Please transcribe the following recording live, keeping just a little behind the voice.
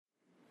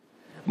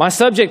My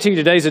subject to you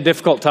today is a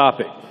difficult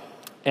topic,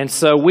 and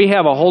so we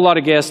have a whole lot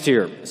of guests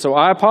here. So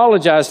I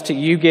apologize to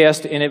you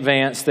guests in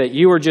advance that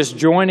you are just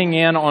joining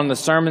in on the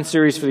sermon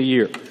series for the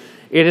year.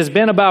 It has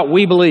been about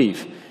we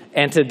believe,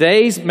 and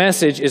today's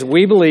message is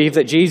we believe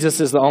that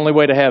Jesus is the only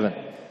way to heaven.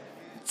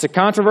 It's a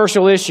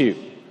controversial issue,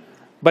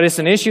 but it's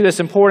an issue that's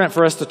important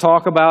for us to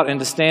talk about and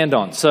to stand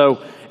on.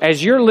 So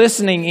as you're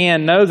listening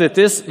in, know that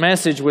this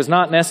message was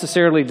not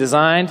necessarily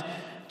designed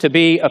to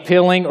be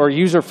appealing or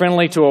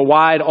user-friendly to a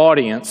wide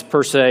audience,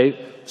 per se.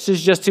 This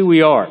is just who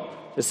we are.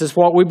 This is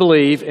what we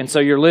believe, and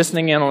so you're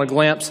listening in on a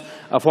glimpse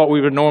of what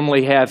we would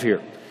normally have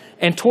here.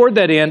 And toward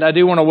that end, I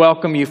do want to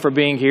welcome you for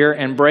being here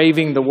and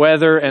braving the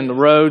weather and the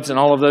roads and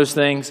all of those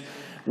things.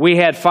 We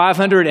had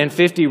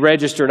 550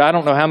 registered. I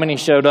don't know how many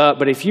showed up,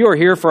 but if you are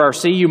here for our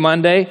See You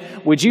Monday,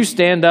 would you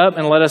stand up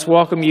and let us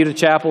welcome you to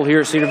chapel here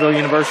at Cedarville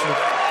University?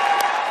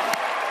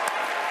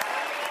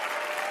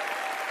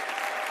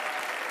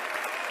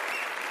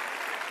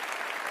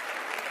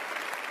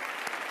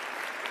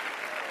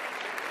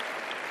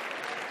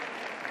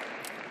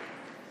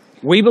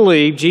 We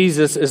believe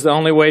Jesus is the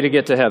only way to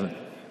get to heaven.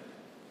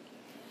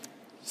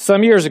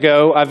 Some years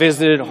ago, I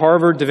visited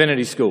Harvard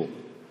Divinity School.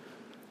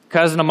 A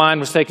cousin of mine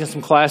was taking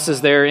some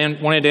classes there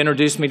and wanted to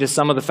introduce me to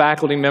some of the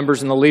faculty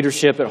members and the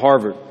leadership at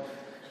Harvard.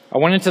 I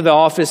went into the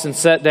office and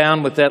sat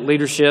down with that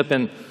leadership,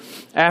 and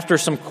after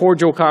some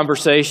cordial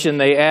conversation,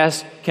 they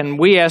asked, "Can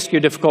we ask you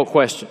a difficult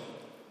question?"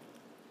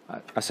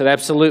 I said,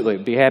 "Absolutely,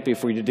 I'd be happy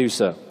for you to do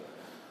so."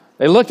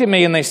 They looked at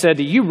me and they said,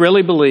 "Do you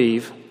really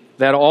believe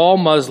that all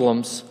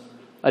Muslims,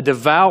 a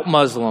devout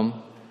Muslim,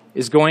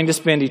 is going to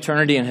spend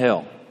eternity in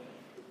hell?"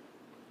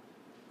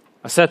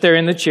 I sat there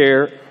in the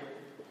chair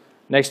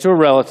next to a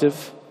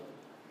relative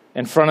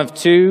in front of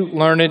two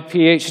learned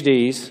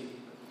PhDs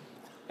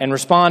and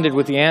responded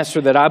with the answer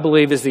that I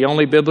believe is the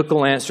only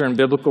biblical answer and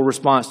biblical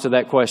response to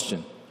that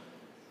question.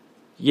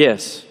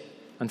 Yes,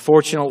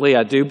 unfortunately,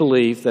 I do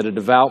believe that a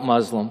devout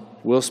Muslim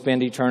will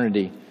spend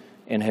eternity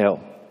in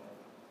hell.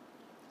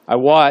 I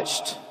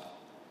watched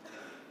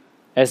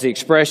as the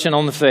expression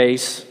on the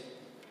face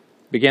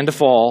began to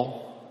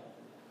fall,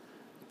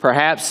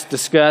 perhaps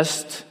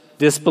disgust,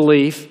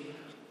 disbelief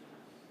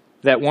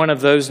that one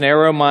of those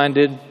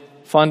narrow-minded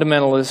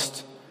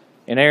fundamentalists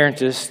and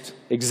errantists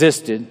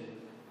existed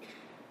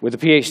with a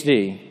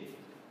PhD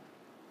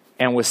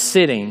and was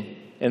sitting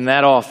in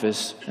that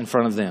office in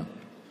front of them.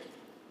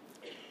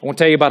 I won't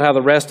tell you about how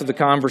the rest of the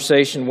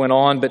conversation went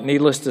on, but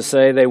needless to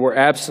say, they were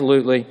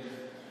absolutely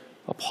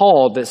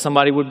appalled that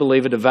somebody would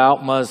believe a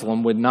devout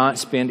Muslim would not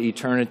spend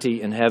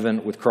eternity in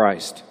heaven with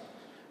Christ.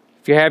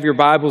 If you have your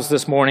Bibles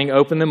this morning,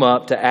 open them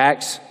up to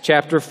Acts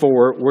chapter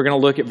 4. We're going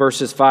to look at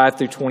verses 5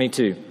 through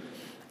 22.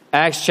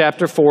 Acts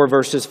chapter 4,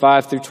 verses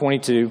 5 through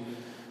 22.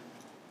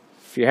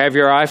 If you have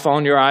your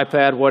iPhone, your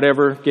iPad,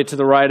 whatever, get to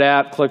the right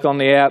app, click on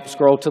the app,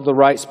 scroll to the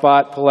right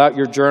spot, pull out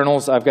your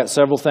journals. I've got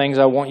several things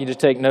I want you to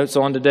take notes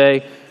on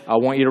today. I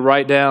want you to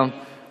write down.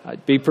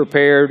 Be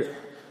prepared.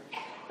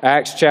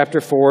 Acts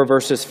chapter 4,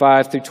 verses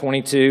 5 through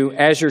 22.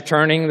 As you're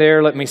turning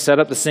there, let me set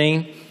up the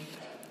scene.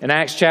 In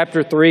Acts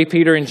chapter 3,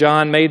 Peter and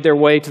John made their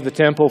way to the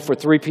temple for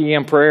 3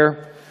 p.m.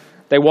 prayer.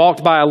 They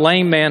walked by a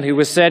lame man who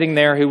was sitting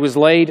there, who was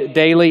laid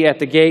daily at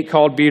the gate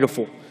called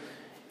Beautiful.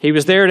 He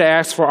was there to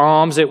ask for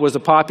alms. It was a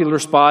popular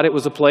spot. It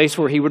was a place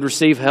where he would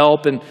receive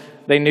help, and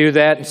they knew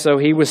that. And so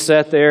he was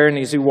set there, and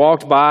as he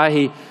walked by,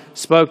 he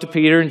spoke to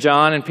Peter and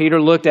John, and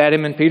Peter looked at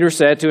him, and Peter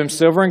said to him,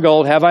 "Silver and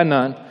gold have I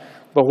none,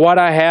 but what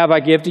I have I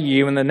give to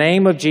you. In the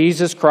name of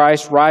Jesus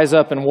Christ, rise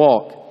up and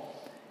walk."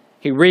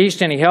 He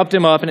reached and he helped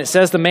him up, and it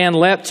says the man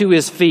leapt to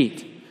his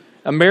feet.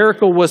 A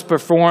miracle was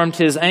performed.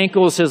 His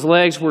ankles, his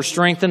legs were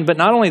strengthened. But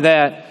not only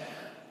that,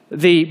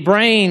 the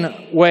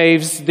brain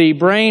waves, the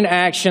brain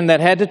action that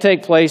had to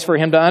take place for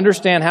him to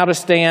understand how to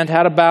stand,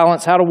 how to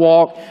balance, how to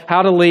walk,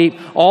 how to leap,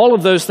 all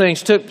of those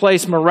things took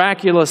place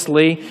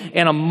miraculously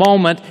in a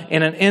moment,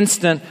 in an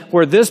instant,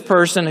 where this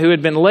person who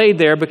had been laid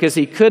there because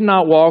he could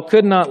not walk,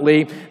 could not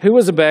leap, who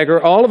was a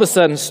beggar, all of a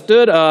sudden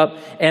stood up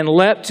and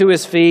leapt to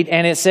his feet,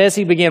 and it says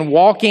he began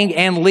walking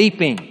and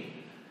leaping.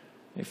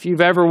 If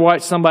you've ever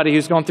watched somebody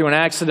who's gone through an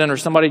accident or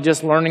somebody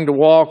just learning to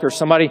walk or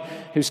somebody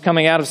who's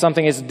coming out of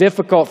something, it's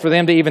difficult for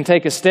them to even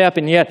take a step.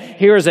 And yet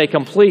here is a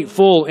complete,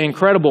 full,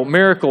 incredible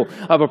miracle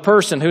of a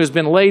person who has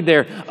been laid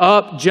there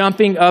up,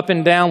 jumping up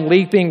and down,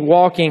 leaping,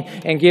 walking,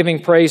 and giving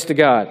praise to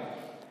God.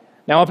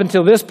 Now, up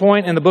until this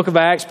point in the book of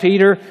Acts,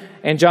 Peter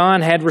and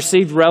John had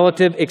received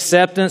relative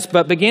acceptance.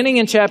 But beginning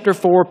in chapter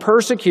 4,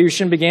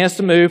 persecution begins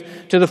to move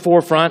to the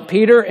forefront.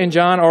 Peter and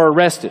John are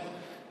arrested.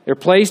 They're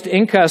placed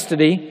in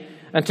custody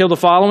until the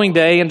following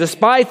day. And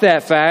despite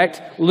that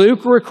fact,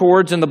 Luke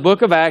records in the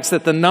book of Acts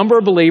that the number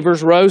of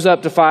believers rose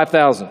up to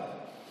 5,000.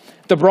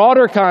 The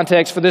broader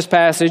context for this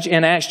passage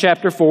in Acts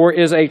chapter 4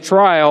 is a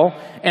trial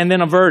and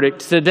then a verdict.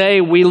 Today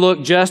we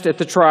look just at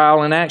the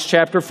trial in Acts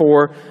chapter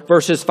 4,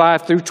 verses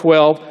 5 through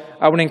 12.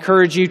 I would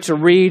encourage you to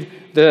read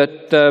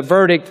the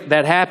verdict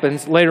that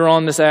happens later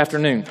on this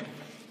afternoon.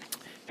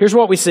 Here's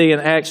what we see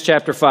in Acts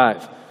chapter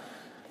 5.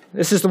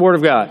 This is the Word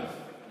of God.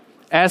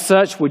 As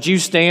such, would you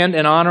stand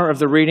in honor of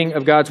the reading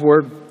of God's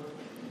Word?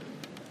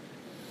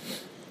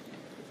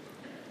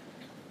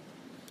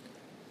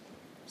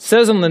 It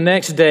says on the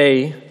next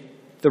day,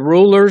 the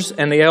rulers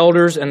and the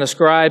elders and the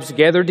scribes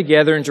gathered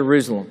together in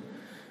Jerusalem,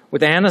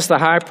 with Annas the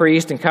high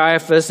priest and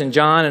Caiaphas and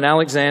John and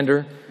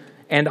Alexander,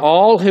 and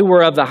all who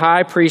were of the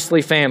high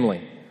priestly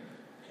family.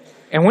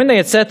 And when they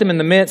had set them in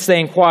the midst, they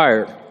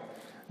inquired,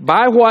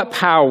 "By what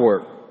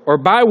power or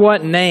by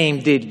what name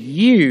did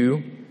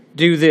you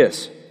do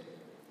this?"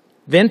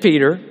 Then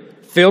Peter,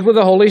 filled with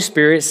the Holy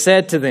Spirit,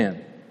 said to them,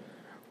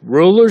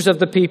 "Rulers of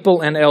the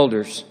people and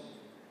elders,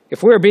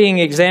 if we are being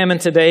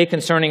examined today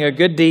concerning a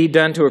good deed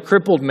done to a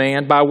crippled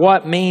man, by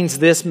what means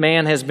this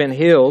man has been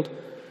healed,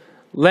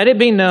 let it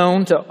be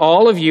known to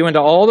all of you and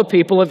to all the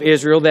people of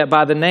Israel that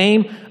by the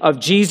name of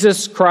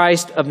Jesus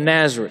Christ of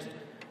Nazareth,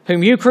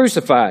 whom you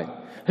crucified,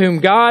 whom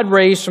God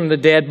raised from the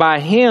dead, by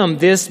him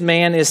this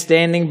man is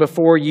standing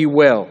before you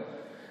well.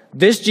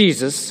 This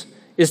Jesus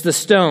is the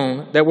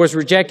stone that was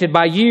rejected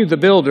by you, the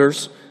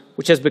builders,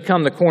 which has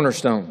become the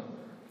cornerstone.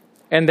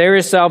 And there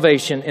is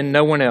salvation in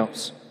no one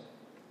else.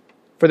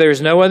 For there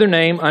is no other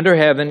name under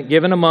heaven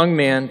given among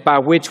men by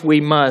which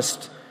we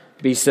must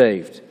be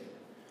saved."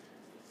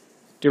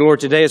 Dear Lord,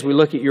 today as we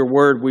look at your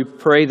word, we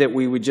pray that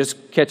we would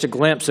just catch a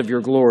glimpse of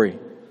your glory.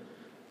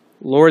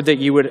 Lord, that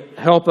you would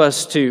help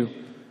us to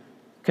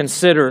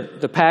consider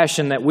the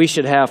passion that we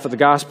should have for the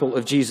gospel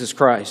of Jesus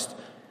Christ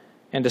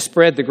and to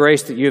spread the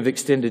grace that you have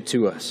extended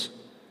to us.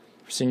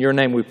 It's in your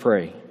name we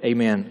pray.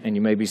 Amen. And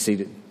you may be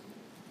seated.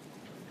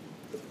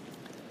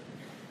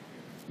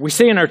 We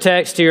see in our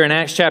text here in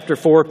Acts chapter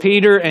 4,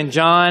 Peter and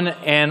John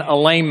and a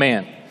lame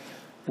man.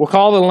 We'll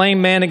call the lame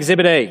man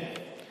Exhibit A.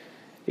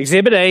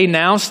 Exhibit A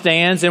now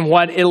stands in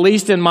what, at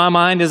least in my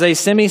mind, is a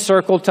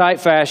semicircle type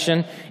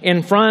fashion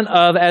in front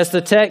of, as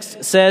the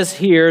text says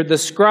here, the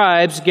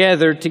scribes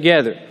gathered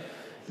together.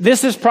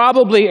 This is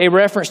probably a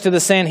reference to the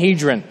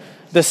Sanhedrin,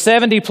 the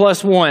 70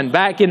 plus 1.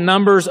 Back in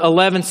Numbers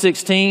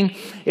 11:16,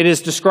 it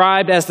is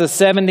described as the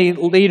 70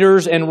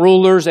 leaders and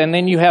rulers, and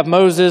then you have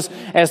Moses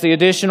as the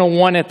additional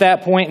one at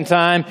that point in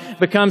time,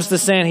 becomes the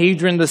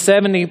Sanhedrin, the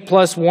 70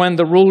 plus 1,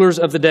 the rulers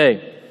of the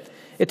day.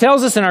 It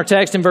tells us in our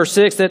text in verse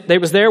 6 that they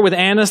was there with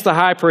Annas the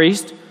high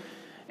priest.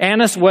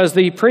 Annas was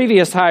the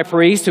previous high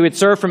priest who had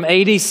served from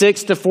AD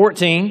 6 to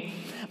 14.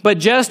 But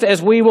just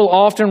as we will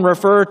often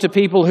refer to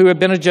people who have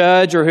been a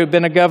judge or who have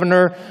been a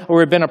governor or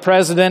have been a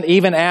president,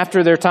 even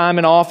after their time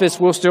in office,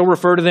 we'll still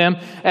refer to them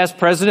as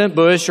President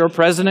Bush or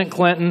President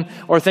Clinton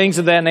or things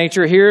of that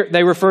nature. Here,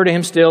 they refer to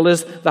him still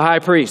as the high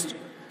priest.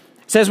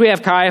 It says we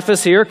have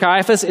Caiaphas here.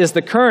 Caiaphas is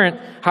the current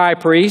high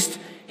priest.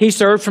 He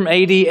served from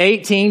AD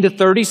 18 to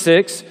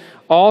 36,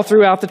 all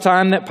throughout the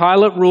time that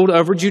Pilate ruled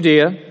over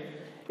Judea.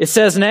 It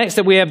says next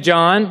that we have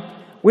John.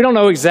 We don't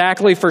know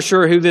exactly for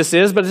sure who this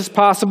is, but it's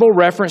possible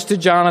reference to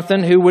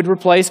Jonathan, who would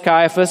replace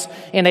Caiaphas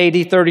in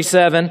AD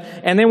 37.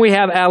 And then we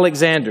have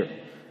Alexander.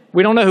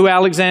 We don't know who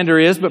Alexander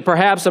is, but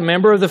perhaps a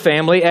member of the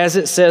family, as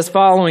it says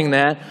following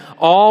that,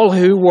 all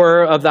who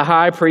were of the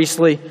high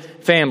priestly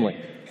family.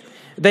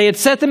 They had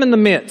set them in the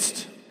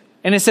midst,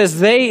 and it says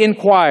they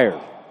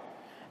inquired.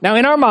 Now,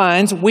 in our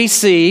minds, we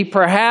see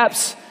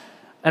perhaps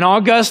an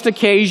august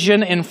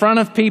occasion in front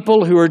of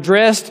people who are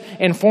dressed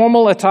in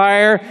formal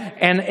attire.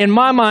 And in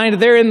my mind,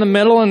 they're in the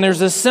middle and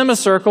there's a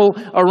semicircle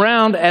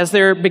around as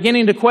they're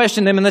beginning to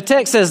question them. And the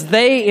text says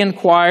they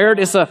inquired.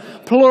 It's a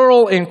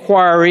plural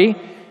inquiry,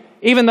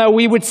 even though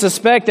we would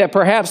suspect that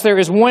perhaps there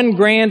is one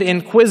grand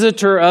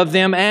inquisitor of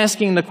them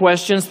asking the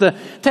questions. The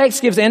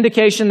text gives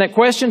indication that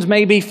questions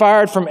may be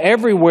fired from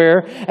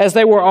everywhere as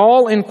they were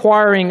all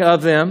inquiring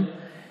of them.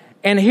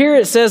 And here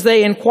it says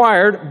they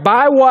inquired,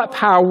 "By what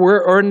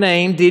power or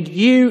name did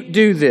you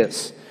do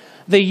this?"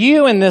 The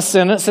 "you" in this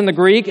sentence in the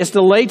Greek is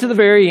delayed to the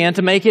very end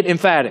to make it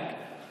emphatic.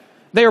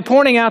 They are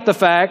pointing out the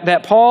fact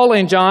that Paul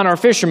and John are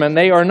fishermen.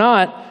 They are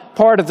not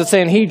part of the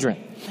Sanhedrin.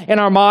 In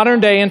our modern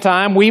day and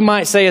time, we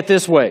might say it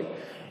this way: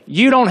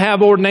 you don't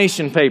have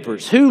ordination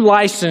papers. Who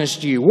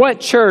licensed you?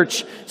 What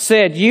church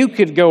said you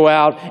could go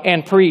out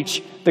and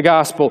preach the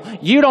gospel?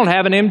 You don't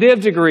have an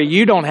MDiv degree.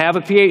 You don't have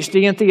a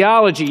PhD in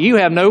theology. You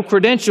have no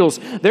credentials.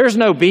 There's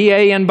no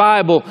BA in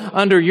Bible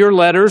under your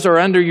letters or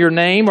under your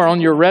name or on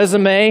your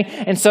resume.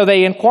 And so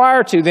they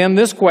inquire to them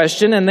this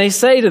question, and they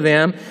say to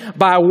them,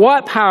 "By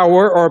what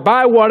power or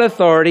by what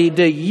authority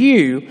do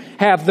you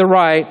have the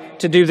right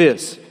to do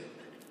this?"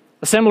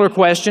 A similar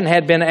question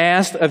had been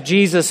asked of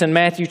Jesus in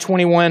Matthew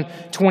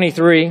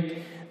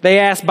 21:23. They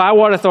asked, "By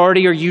what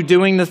authority are you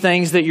doing the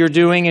things that you're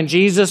doing?" And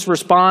Jesus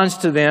responds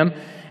to them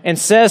and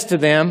says to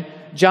them,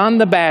 "John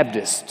the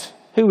Baptist,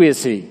 who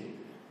is he?"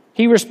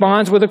 He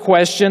responds with a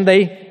question.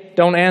 They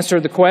don't answer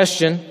the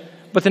question,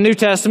 but the New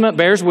Testament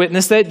bears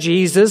witness that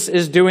Jesus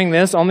is doing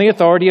this on the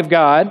authority of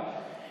God.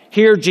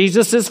 Here,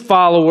 Jesus'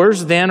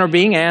 followers then are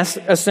being asked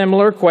a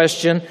similar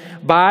question: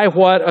 by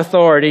what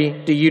authority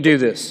do you do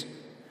this?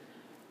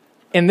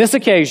 In this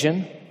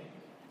occasion,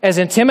 as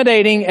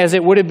intimidating as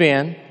it would have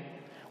been,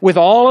 with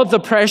all of the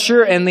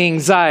pressure and the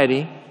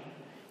anxiety,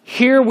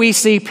 here we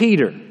see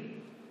Peter,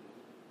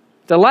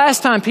 the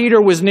last time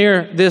Peter was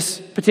near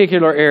this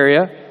particular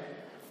area,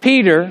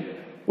 Peter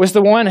was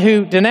the one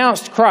who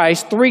denounced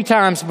Christ 3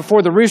 times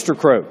before the rooster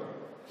crowed.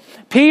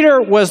 Peter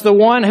was the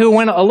one who,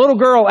 when a little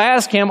girl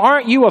asked him,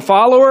 "Aren't you a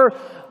follower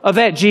of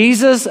that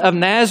Jesus of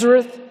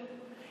Nazareth?"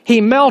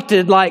 he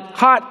melted like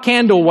hot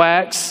candle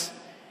wax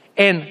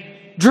and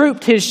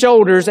drooped his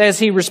shoulders as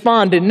he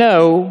responded,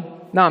 "No,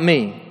 not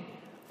me.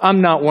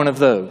 I'm not one of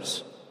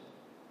those."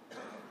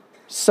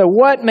 So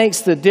what makes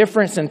the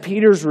difference in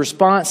Peter's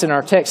response in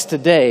our text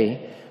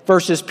today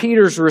versus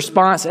Peter's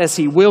response as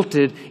he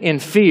wilted in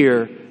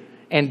fear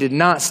and did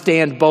not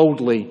stand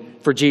boldly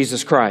for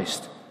Jesus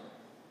Christ?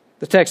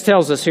 The text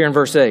tells us here in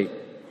verse 8,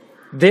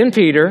 "Then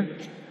Peter,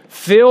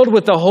 filled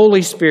with the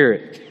Holy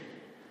Spirit."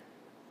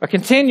 A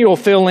continual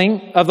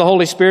filling of the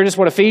Holy Spirit is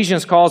what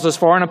Ephesians calls us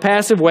for. In a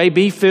passive way,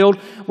 be filled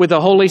with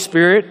the Holy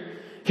Spirit.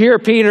 Here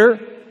Peter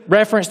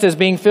referenced as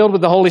being filled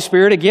with the Holy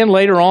Spirit. Again,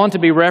 later on to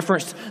be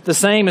referenced the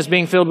same as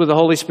being filled with the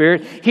Holy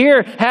Spirit.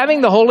 Here,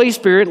 having the Holy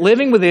Spirit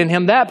living within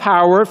him, that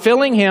power,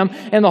 filling him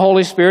in the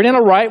Holy Spirit in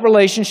a right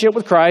relationship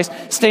with Christ,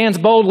 stands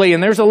boldly.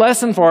 And there's a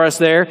lesson for us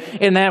there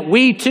in that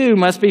we too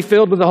must be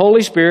filled with the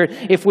Holy Spirit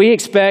if we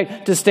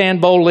expect to stand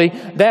boldly.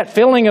 That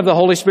filling of the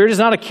Holy Spirit is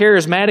not a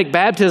charismatic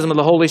baptism of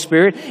the Holy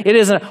Spirit. It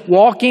is a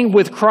walking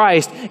with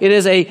Christ. It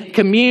is a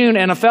commune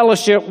and a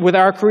fellowship with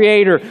our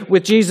Creator,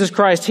 with Jesus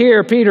Christ.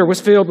 Here, Peter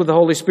was filled with the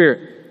Holy Spirit.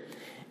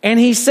 And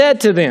he said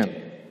to them,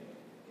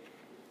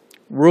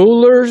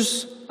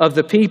 "Rulers of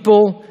the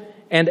people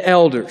and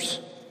elders."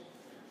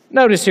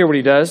 Notice here what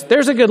he does.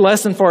 There's a good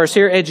lesson for us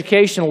here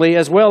educationally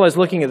as well as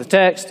looking at the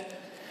text.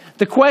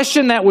 The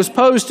question that was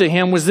posed to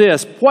him was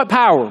this: what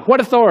power? What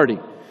authority?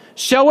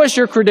 Show us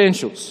your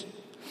credentials.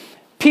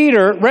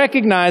 Peter,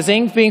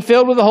 recognizing being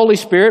filled with the Holy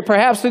Spirit,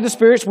 perhaps through the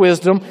Spirit's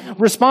wisdom,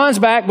 responds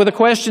back with a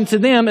question to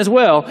them as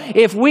well.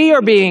 If we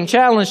are being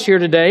challenged here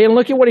today, and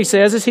look at what he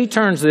says as he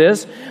turns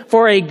this,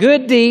 "For a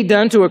good deed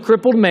done to a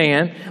crippled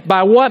man,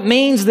 by what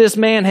means this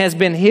man has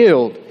been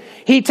healed."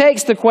 He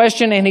takes the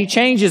question and he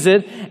changes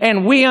it,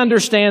 and we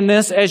understand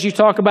this as you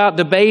talk about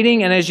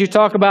debating and as you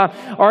talk about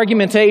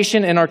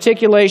argumentation and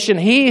articulation.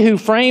 He who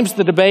frames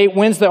the debate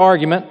wins the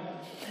argument.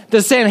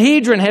 The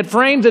Sanhedrin had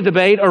framed the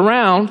debate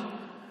around,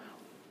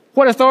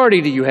 what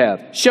authority do you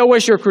have? Show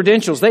us your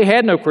credentials. They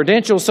had no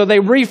credentials, so they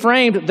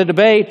reframed the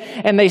debate,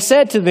 and they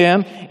said to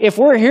them, if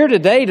we're here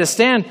today to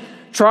stand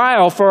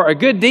trial for a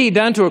good deed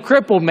done to a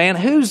crippled man,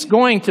 who's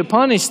going to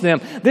punish them?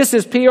 This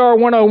is PR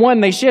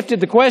 101. They shifted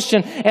the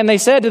question, and they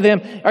said to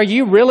them, are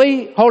you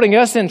really holding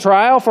us in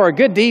trial for a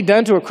good deed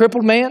done to a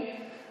crippled man?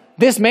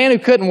 This man who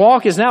couldn't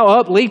walk is now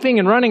up, leaping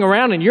and running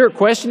around, and you're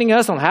questioning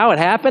us on how it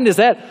happened? Is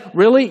that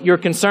really your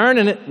concern?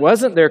 And it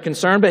wasn't their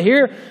concern. But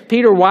here,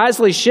 Peter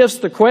wisely shifts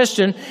the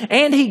question,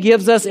 and he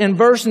gives us in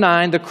verse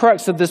 9 the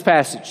crux of this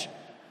passage.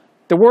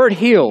 The word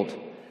healed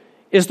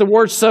is the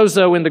word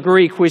sozo in the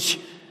Greek, which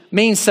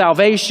means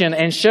salvation,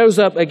 and shows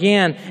up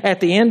again at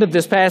the end of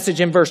this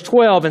passage in verse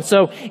 12. And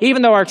so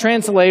even though our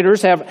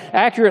translators have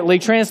accurately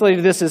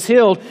translated this as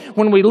healed,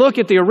 when we look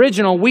at the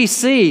original, we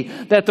see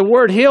that the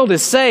word healed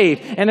is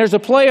saved. And there's a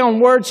play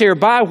on words here.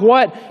 By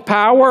what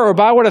power or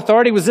by what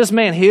authority was this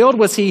man healed?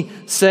 Was he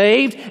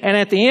saved? And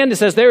at the end it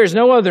says, there is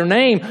no other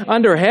name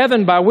under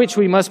heaven by which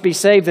we must be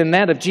saved than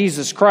that of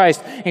Jesus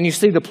Christ. And you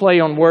see the play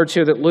on words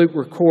here that Luke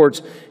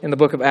records in the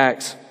book of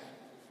Acts.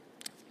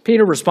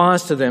 Peter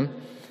responds to them,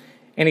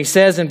 and he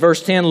says in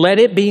verse 10, let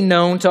it be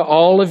known to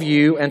all of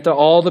you and to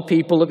all the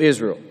people of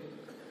Israel.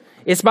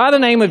 It's by the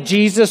name of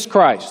Jesus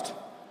Christ.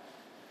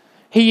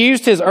 He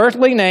used his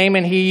earthly name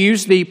and he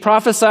used the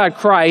prophesied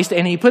Christ,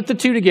 and he put the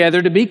two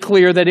together to be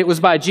clear that it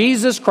was by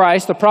Jesus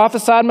Christ, the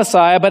prophesied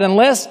Messiah. But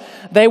unless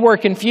they were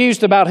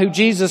confused about who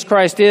Jesus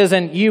Christ is,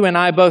 and you and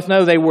I both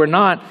know they were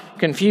not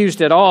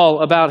confused at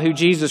all about who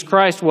Jesus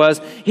Christ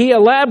was, he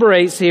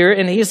elaborates here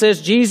and he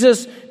says,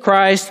 Jesus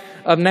Christ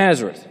of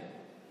Nazareth.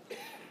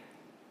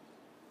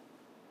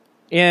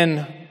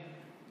 In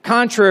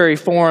contrary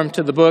form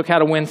to the book, How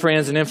to Win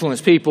Friends and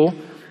Influence People,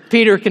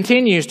 Peter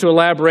continues to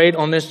elaborate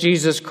on this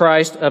Jesus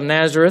Christ of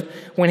Nazareth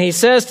when he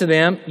says to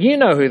them, you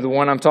know who the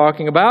one I'm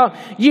talking about.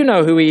 You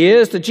know who he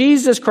is, the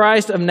Jesus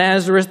Christ of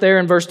Nazareth there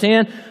in verse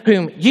 10,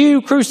 whom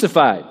you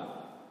crucified,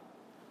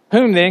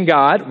 whom then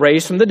God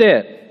raised from the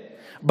dead.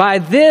 By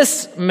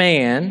this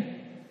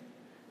man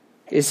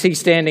is he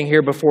standing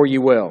here before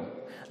you well.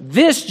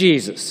 This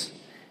Jesus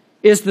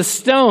is the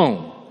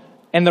stone.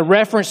 And the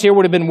reference here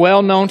would have been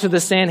well known to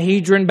the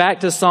Sanhedrin back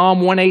to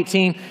Psalm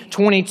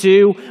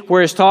 118:22,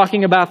 where it's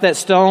talking about that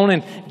stone,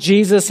 and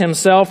Jesus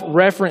himself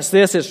referenced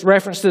this. It's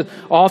referenced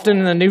often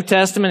in the New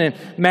Testament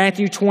in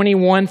Matthew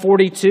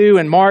 21:42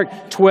 and Mark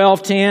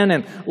 12:10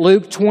 and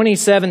Luke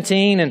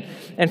 20:17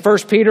 and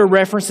 1 Peter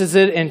references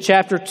it in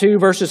chapter 2,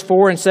 verses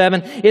 4 and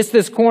 7. It's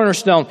this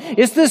cornerstone.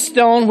 It's this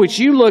stone which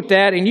you looked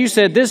at and you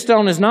said, this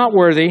stone is not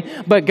worthy.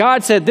 But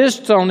God said this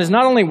stone is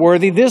not only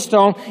worthy, this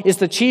stone is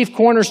the chief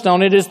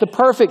cornerstone. It is the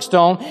perfect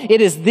stone. It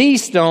is the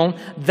stone.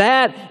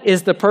 That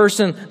is the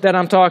person that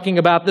I'm talking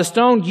about. The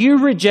stone you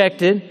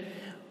rejected,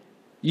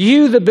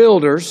 you the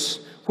builders,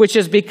 which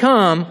has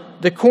become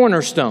the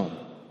cornerstone.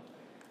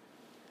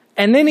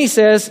 And then he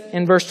says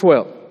in verse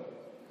 12,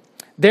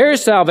 there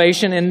is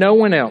salvation in no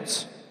one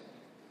else.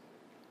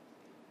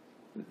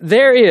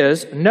 There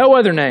is no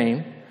other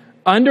name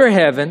under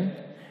heaven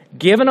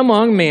given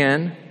among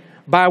men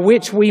by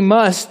which we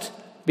must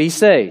be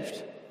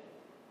saved.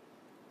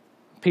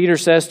 Peter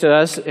says to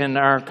us in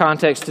our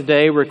context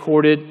today,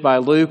 recorded by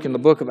Luke in the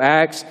book of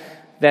Acts,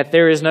 that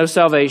there is no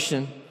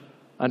salvation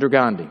under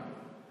Gandhi.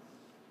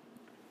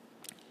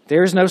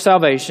 There is no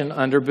salvation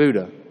under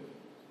Buddha.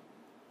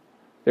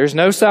 There's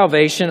no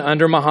salvation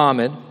under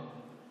Muhammad.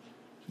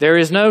 There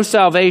is no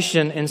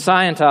salvation in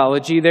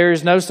Scientology. There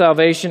is no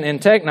salvation in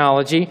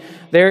technology.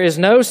 There is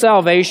no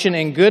salvation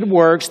in good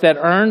works that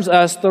earns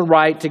us the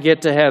right to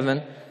get to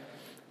heaven.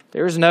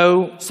 There is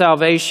no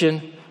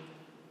salvation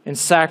in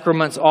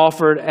sacraments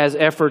offered as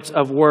efforts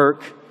of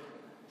work.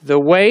 The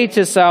way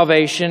to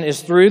salvation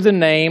is through the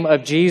name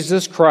of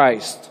Jesus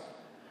Christ.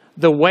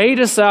 The way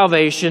to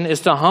salvation is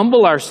to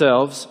humble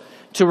ourselves,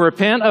 to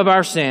repent of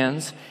our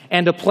sins,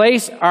 and to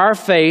place our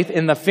faith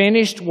in the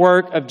finished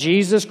work of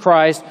Jesus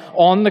Christ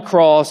on the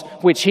cross,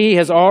 which He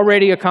has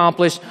already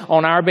accomplished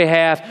on our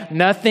behalf.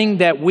 Nothing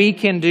that we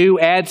can do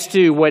adds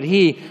to what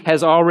He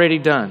has already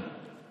done.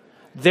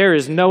 There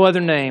is no other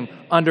name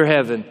under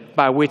heaven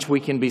by which we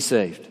can be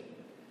saved.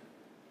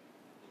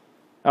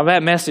 Now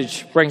that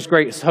message brings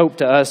great hope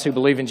to us who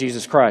believe in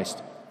Jesus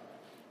Christ.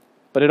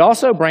 But it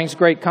also brings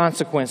great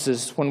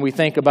consequences when we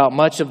think about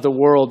much of the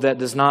world that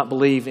does not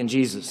believe in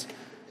Jesus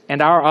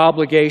and our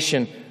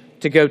obligation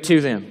to go to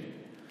them.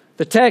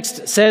 The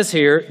text says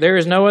here, there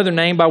is no other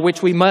name by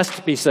which we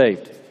must be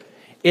saved.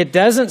 It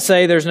doesn't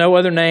say there's no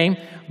other name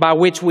by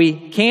which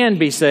we can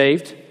be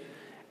saved,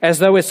 as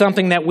though it's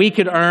something that we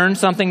could earn,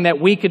 something that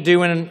we could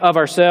do in and of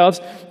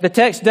ourselves. The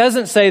text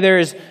doesn't say there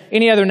is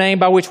any other name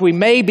by which we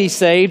may be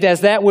saved,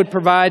 as that would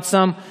provide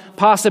some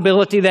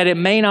possibility that it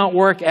may not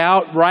work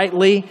out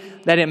rightly,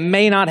 that it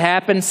may not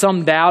happen,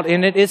 some doubt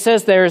in it. It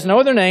says there is no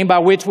other name by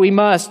which we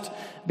must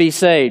be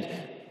saved.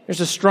 There's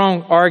a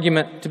strong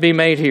argument to be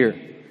made here.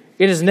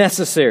 It is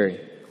necessary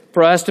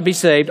for us to be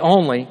saved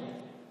only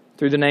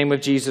through the name of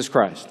Jesus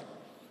Christ.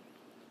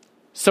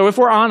 So if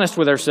we're honest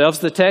with ourselves,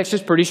 the text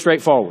is pretty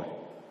straightforward.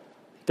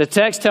 The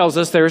text tells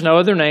us there is no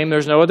other name,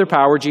 there's no other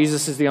power,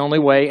 Jesus is the only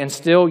way, and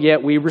still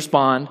yet we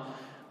respond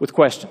with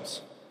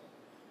questions.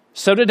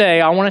 So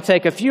today, I want to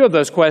take a few of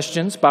those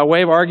questions by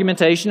way of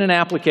argumentation and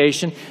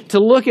application to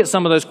look at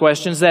some of those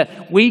questions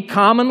that we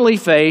commonly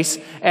face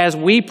as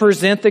we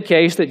present the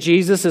case that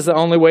Jesus is the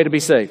only way to be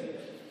saved.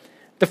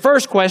 The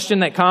first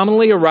question that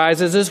commonly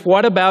arises is,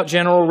 what about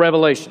general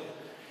revelation?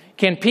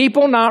 Can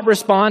people not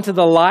respond to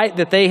the light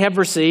that they have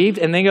received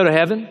and then go to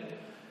heaven?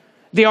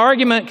 The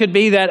argument could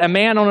be that a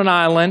man on an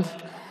island,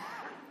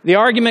 the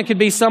argument could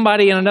be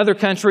somebody in another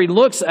country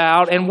looks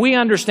out and we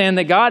understand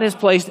that God has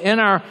placed in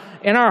our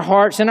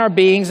hearts, in our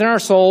beings, in our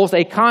souls,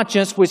 a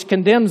conscience which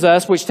condemns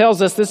us, which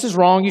tells us this is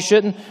wrong, you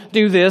shouldn't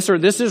do this, or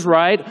this is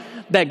right.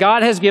 That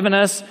God has given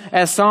us,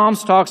 as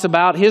Psalms talks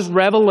about, His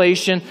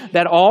revelation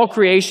that all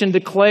creation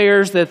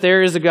declares that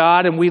there is a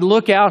God. And we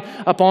look out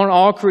upon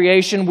all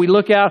creation. We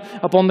look out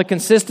upon the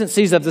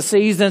consistencies of the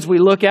seasons. We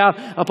look out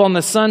upon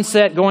the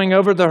sunset going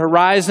over the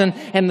horizon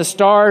and the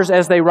stars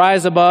as they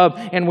rise above.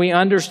 And we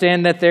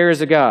understand that there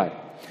is a God.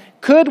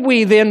 Could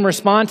we then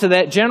respond to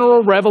that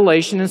general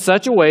revelation in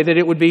such a way that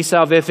it would be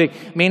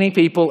salvific? Many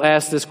people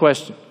ask this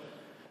question.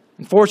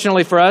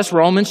 Unfortunately for us,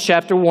 Romans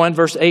chapter 1,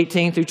 verse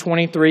 18 through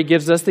 23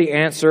 gives us the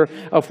answer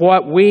of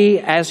what we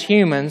as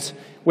humans,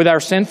 with our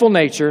sinful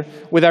nature,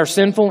 with our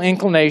sinful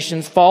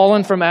inclinations,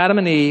 fallen from Adam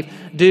and Eve,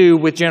 do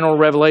with general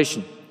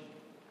revelation.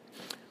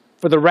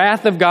 For the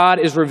wrath of God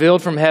is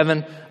revealed from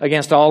heaven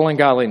against all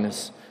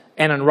ungodliness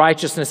and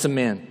unrighteousness of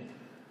men,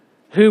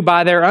 who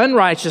by their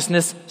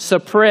unrighteousness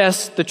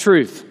suppress the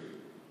truth.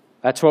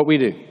 That's what we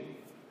do.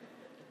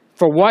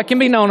 For what can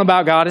be known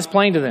about God is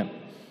plain to them,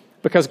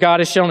 because God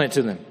has shown it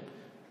to them.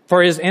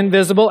 For His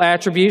invisible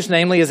attributes,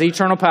 namely His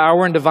eternal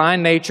power and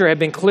divine nature, have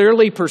been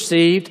clearly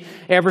perceived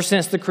ever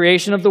since the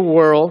creation of the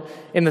world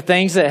in the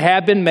things that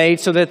have been made,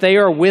 so that they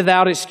are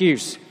without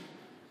excuse.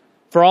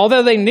 For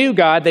although they knew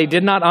God, they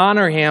did not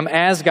honor Him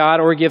as God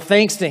or give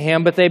thanks to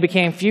Him, but they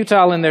became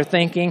futile in their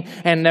thinking,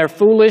 and their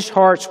foolish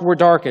hearts were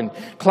darkened.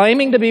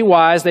 Claiming to be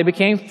wise, they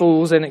became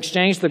fools and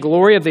exchanged the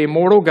glory of the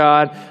immortal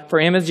God for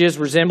images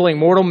resembling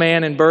mortal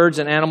man and birds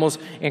and animals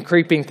and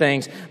creeping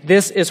things.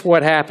 This is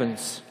what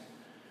happens.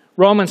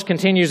 Romans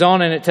continues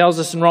on, and it tells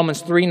us in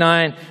Romans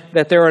 3:9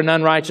 that there are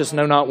none righteous,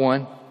 no, not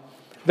one.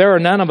 There are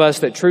none of us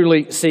that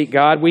truly seek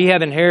God. We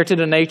have inherited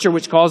a nature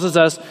which causes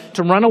us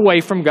to run away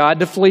from God,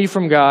 to flee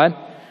from God.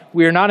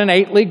 We are not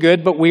innately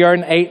good, but we are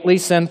innately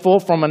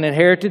sinful from an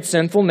inherited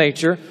sinful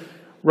nature.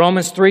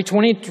 Romans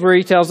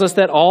 3:23 tells us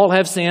that all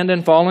have sinned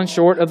and fallen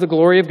short of the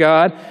glory of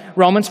God.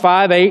 Romans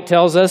 5:8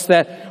 tells us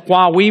that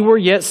while we were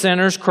yet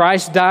sinners,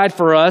 Christ died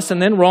for us.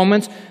 And then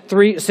Romans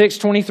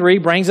 6:23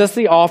 brings us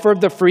the offer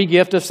of the free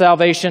gift of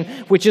salvation,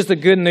 which is the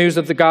good news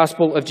of the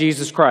gospel of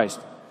Jesus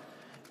Christ.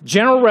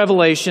 General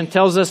revelation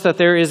tells us that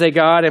there is a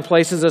God and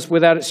places us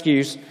without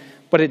excuse,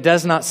 but it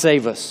does not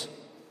save us.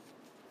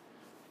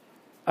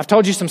 I've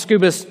told you some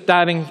scuba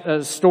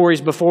diving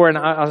stories before, and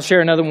I'll share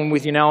another one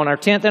with you now. On our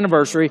 10th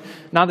anniversary,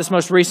 not this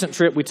most recent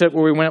trip we took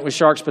where we went with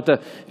sharks, but the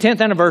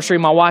 10th anniversary,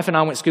 my wife and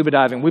I went scuba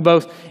diving. We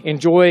both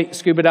enjoy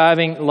scuba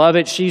diving, love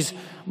it. She's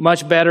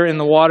much better in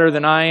the water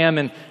than I am,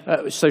 and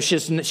so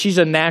she's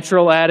a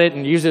natural at it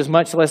and uses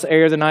much less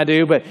air than I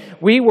do. But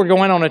we were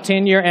going on a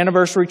 10-year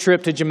anniversary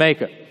trip to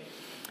Jamaica.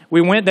 We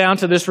went down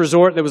to this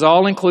resort that was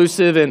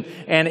all-inclusive,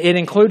 and it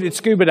included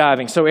scuba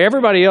diving. So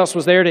everybody else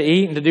was there to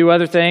eat and to do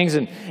other things,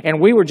 and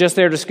we were just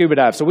there to scuba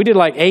dive. So we did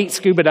like 8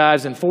 scuba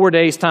dives in 4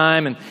 days'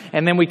 time,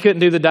 and then we couldn't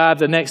do the dive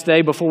the next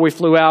day before we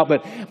flew out.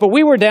 But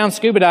we were down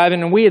scuba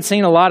diving, and we had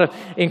seen a lot of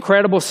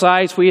incredible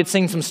sights. We had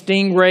seen some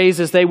stingrays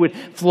as they would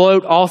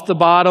float off the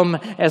bottom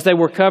as they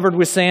were covered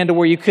with sand to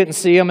where you couldn't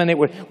see them, and it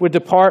would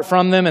depart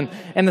from them.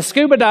 And the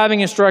scuba diving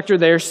instructor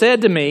there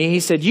said to me,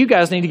 he said, "You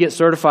guys need to get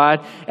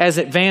certified as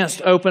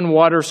advanced open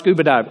water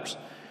scuba divers."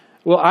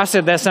 Well, I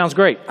said, that sounds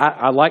great.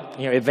 I like,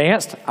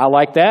 advanced. I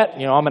like that.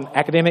 I'm an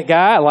academic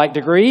guy. I like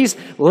degrees.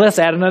 Well, let's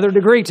add another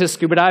degree to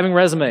scuba diving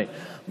resume.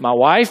 My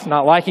wife,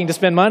 not liking to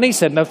spend money,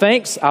 said, "No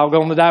thanks. I'll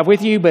go on the dive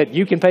with you, but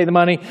you can pay the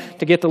money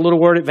to get the little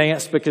word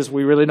advanced because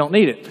we really don't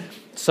need it."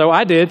 So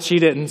I did. She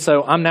didn't.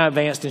 So I'm now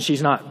advanced and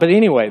she's not. But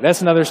anyway,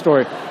 that's another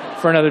story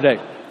for another day.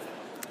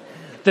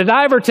 The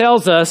diver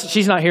tells us,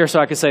 she's not here so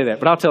I can say that,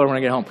 but I'll tell her when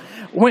I get home.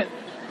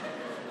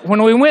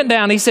 When we went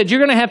down, he said, "You're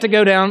going to have to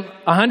go down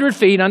 100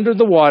 feet under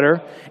the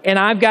water, and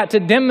I've got to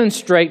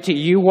demonstrate to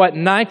you what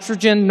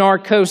nitrogen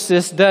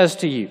narcosis does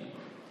to you."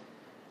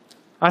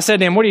 I said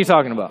to him, "What are you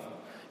talking about?"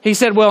 He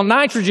said, "Well,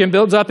 nitrogen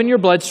builds up in your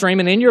bloodstream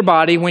and in your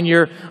body when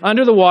you're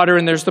under the water,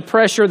 and there's the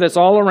pressure that's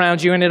all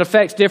around you, and it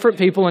affects different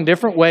people in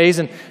different ways,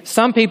 and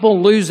some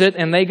people lose it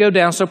and they go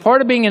down. So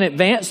part of being an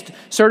advanced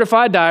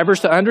certified diver is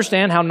to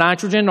understand how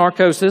nitrogen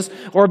narcosis,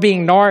 or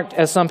being narked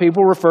as some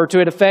people refer to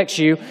it, affects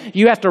you.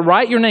 You have to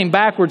write your name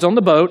backwards on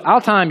the boat.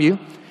 I'll time you.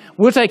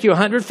 We'll take you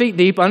 100 feet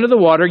deep under the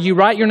water. You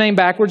write your name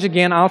backwards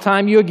again. I'll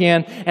time you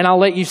again, and I'll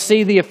let you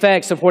see the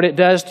effects of what it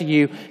does to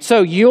you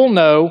so you'll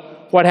know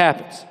what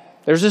happens.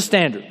 There's a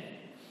standard."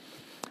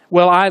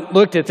 Well, I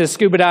looked at this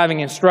scuba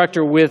diving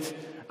instructor with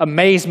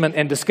amazement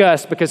and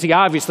disgust because he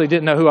obviously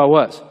didn't know who I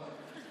was.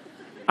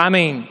 I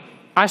mean,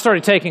 I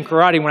started taking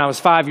karate when I was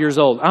 5 years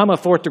old. I'm a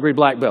 4th degree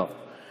black belt.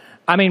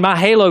 I mean, my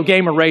Halo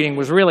gamer rating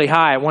was really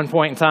high at one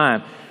point in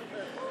time.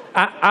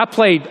 I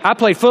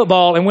played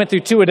football and went through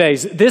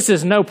 2-a-days. This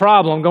is no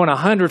problem going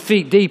 100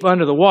 feet deep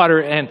under the water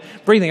and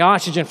breathing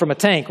oxygen from a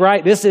tank,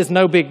 right? This is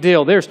no big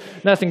deal. There's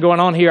nothing going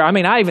on here. I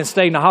mean, I even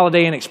stayed in a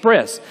Holiday Inn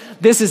Express.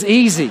 This is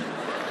easy.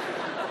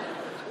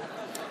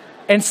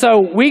 And so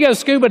we go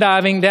scuba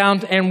diving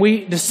down, and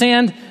we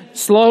descend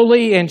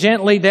slowly and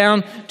gently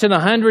down to the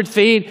 100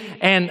 feet.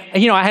 And,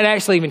 I had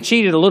actually even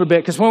cheated a little bit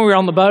because when we were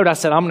on the boat, I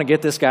said, "I'm going to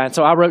get this guy." And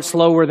so I wrote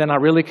slower than I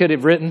really could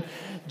have written,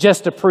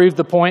 just to prove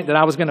the point that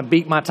I was going to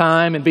beat my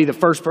time and be the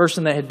first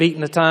person that had beaten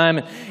the time.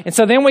 And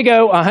so then we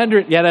go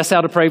 100. Yeah, that's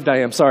how depraved I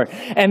am. Sorry.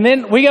 And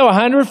then we go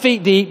 100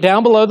 feet deep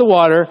down below the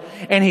water,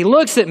 and he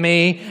looks at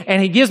me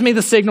and he gives me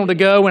the signal to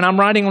go, and I'm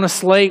writing on a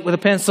slate with a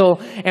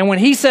pencil. And when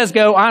he says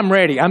go, I'm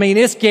ready. I mean,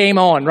 it's game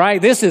on, right?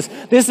 This is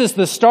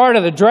the start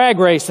of the drag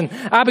race. And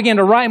I began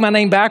to write my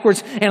name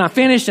backwards, and I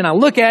finished, and I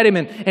look at him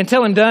and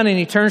tell him done, and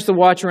he turns the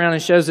watch around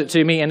and shows it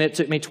to me, and it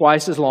took me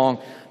twice as long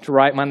to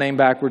write my name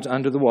backwards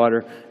under the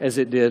water as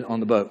it did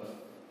on the boat.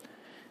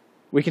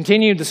 We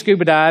continued to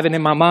scuba dive, and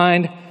in my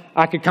mind,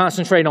 I could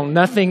concentrate on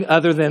nothing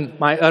other than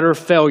my utter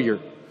failure.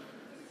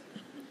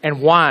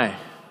 And why?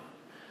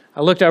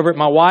 I looked over at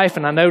my wife,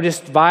 and I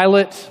noticed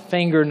violet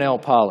fingernail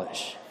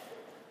polish.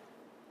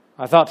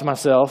 I thought to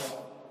myself,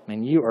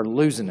 "Man, you are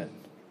losing it.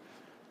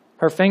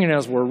 Her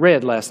fingernails were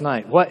red last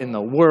night. What in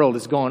the world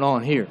is going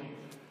on here?"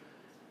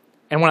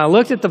 And when I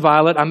looked at the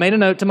violet, I made a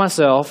note to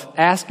myself,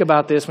 ask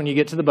about this when you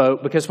get to the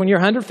boat, because when you're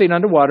 100 feet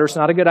underwater, it's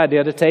not a good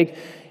idea to take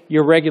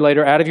your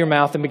regulator out of your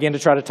mouth and begin to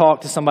try to talk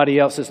to somebody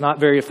else. It's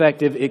not very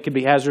effective. It can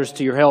be hazardous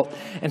to your health.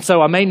 And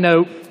so I made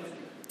note.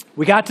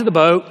 We got to the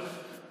boat.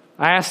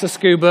 I asked the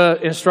scuba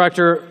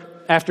instructor,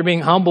 after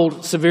being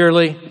humbled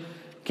severely,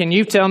 "Can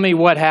you tell me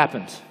what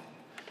happened?"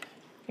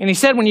 And he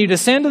said, when you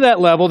descend to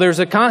that level, there's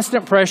a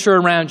constant pressure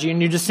around you,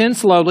 and you descend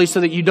slowly so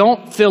that you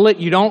don't feel it,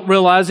 you don't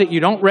realize it, you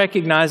don't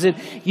recognize it.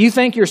 You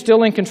think you're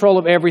still in control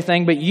of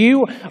everything, but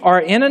you are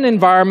in an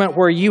environment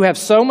where you have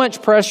so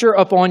much pressure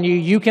upon you,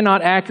 you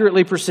cannot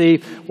accurately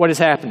perceive what is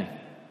happening.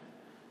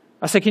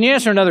 I said, "Can you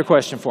answer another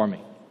question for me?"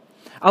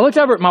 I looked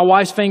over at my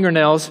wife's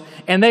fingernails,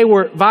 and they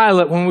were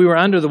violet when we were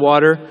under the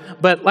water,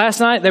 but last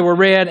night they were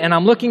red, and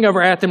I'm looking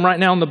over at them right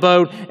now on the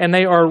boat, and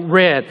they are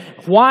red.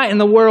 Why in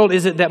the world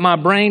is it that my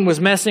brain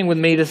was messing with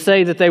me to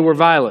say that they were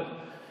violet?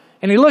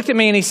 And he looked at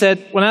me and he said,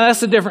 "Well, now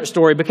that's a different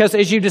story, because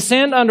as you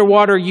descend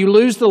underwater, you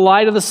lose the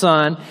light of the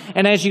sun.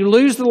 And as you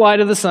lose the light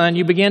of the sun,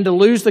 you begin to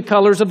lose the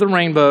colors of the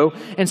rainbow.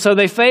 And so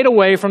they fade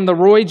away from the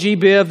Roy G.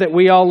 Biv that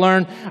we all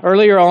learned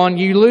earlier on.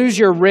 You lose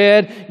your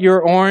red,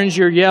 your orange,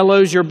 your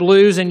yellows, your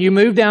blues, and you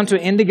move down to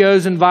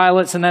indigos and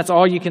violets, and that's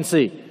all you can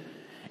see.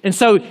 And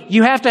so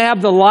you have to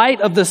have the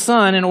light of the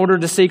sun in order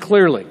to see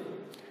clearly."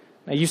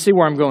 Now you see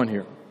where I'm going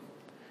here.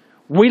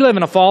 We live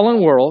in a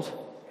fallen world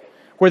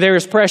where there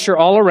is pressure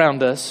all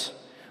around us.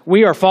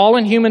 We are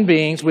fallen human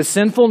beings with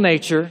sinful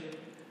nature.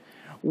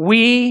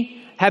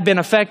 We have been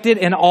affected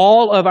in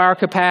all of our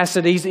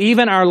capacities,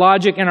 even our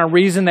logic and our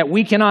reason, that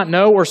we cannot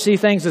know or see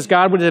things as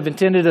God would have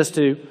intended us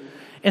to.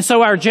 And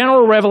so our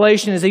general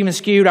revelation is even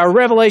skewed. Our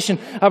revelation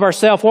of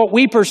ourselves, what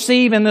we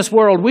perceive in this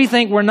world, we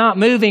think we're not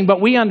moving,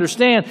 but we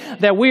understand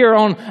that we are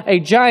on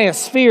a giant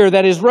sphere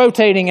that is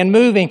rotating and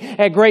moving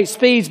at great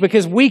speeds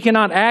because we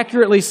cannot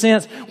accurately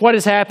sense what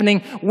is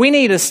happening. We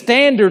need a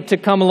standard to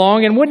come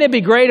along. And wouldn't it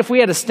be great if we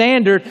had a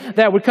standard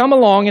that would come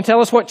along and tell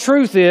us what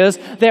truth is,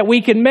 that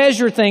we can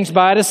measure things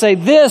by to say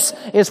this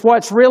is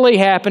what's really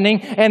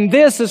happening and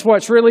this is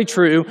what's really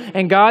true.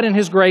 And God in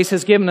His grace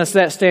has given us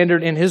that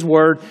standard in His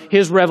Word,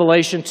 His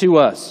revelation to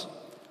us.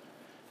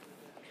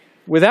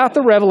 Without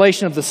the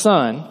revelation of the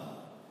Son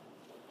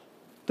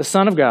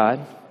of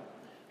God,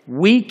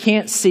 we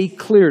can't see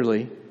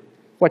clearly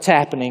what's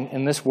happening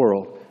in this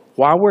world,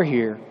 why we're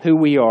here, who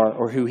we are,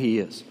 or who He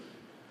is.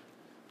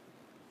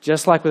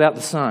 Just like without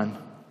the Son,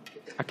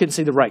 I couldn't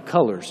see the right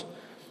colors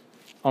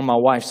on my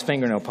wife's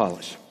fingernail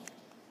polish.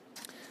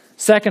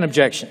 Second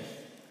objection,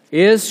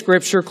 is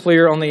Scripture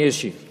clear on the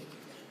issue?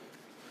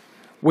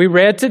 We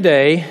read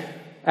today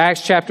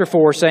Acts chapter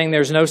 4, saying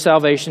there's no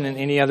salvation in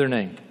any other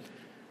name.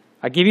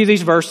 I give you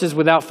these verses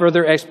without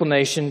further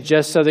explanation,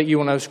 just so that you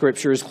will know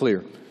Scripture is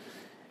clear.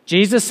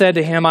 Jesus said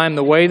to him, I am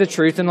the way, the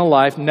truth, and the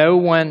life. No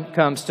one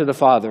comes to the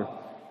Father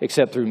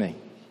except through me.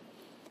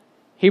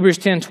 Hebrews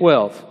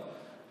 10:12.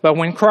 But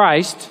when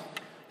Christ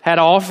had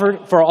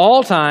offered for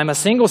all time a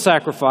single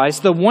sacrifice,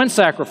 the one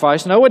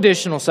sacrifice, no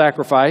additional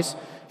sacrifice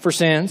for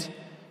sins,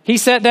 He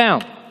sat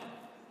down.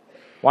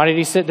 Why did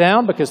He sit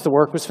down? Because the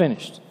work was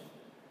finished.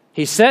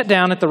 He sat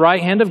down at the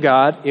right hand of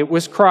God. It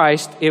was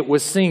Christ. It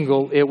was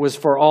single. It was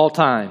for all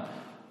time.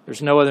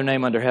 There's no other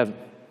name under heaven.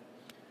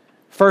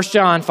 1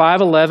 John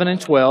 5:11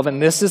 and 12,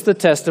 and this is the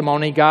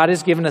testimony. God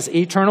has given us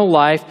eternal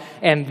life,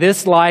 and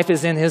this life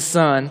is in His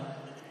Son.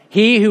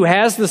 He who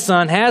has the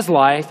Son has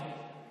life.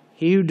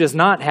 He who does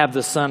not have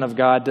the Son of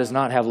God does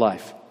not have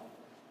life.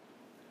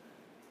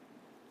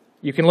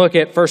 You can look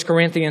at 1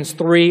 Corinthians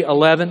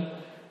 3:11.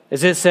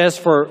 As it says,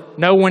 for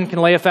no one can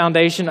lay a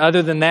foundation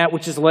other than that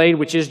which is laid,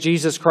 which is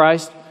Jesus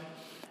Christ.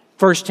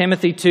 1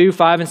 Timothy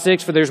 2:5 and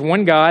 6, for there's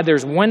one God,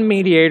 there's one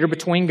mediator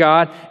between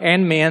God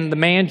and men, the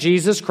man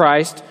Jesus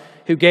Christ,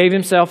 who gave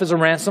Himself as a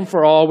ransom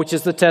for all, which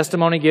is the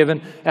testimony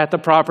given at the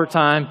proper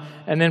time.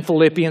 And then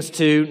Philippians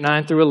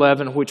 2:9 through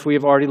 11, which we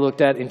have already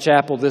looked at in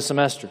chapel this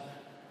semester.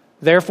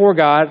 Therefore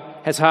God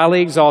has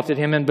highly exalted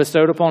Him and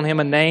bestowed upon Him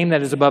a name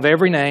that is above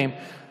every name,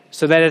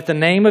 so that at the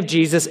name of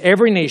Jesus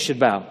every knee should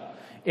bow,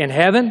 in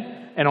heaven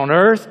and on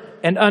earth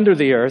and under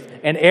the earth,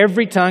 and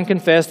every tongue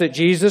confess that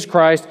Jesus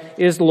Christ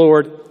is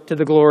Lord, to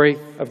the glory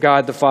of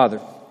God the Father.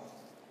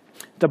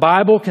 The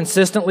Bible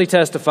consistently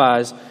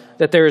testifies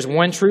that there is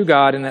one true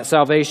God and that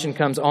salvation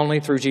comes only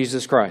through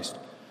Jesus Christ.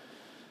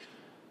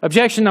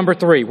 Objection number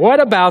 3. What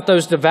about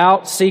those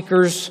devout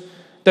seekers,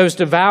 those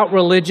devout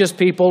religious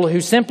people who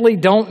simply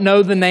don't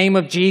know the name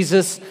of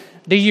Jesus?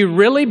 Do you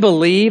really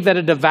believe that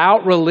a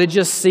devout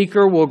religious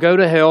seeker will go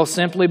to hell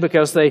simply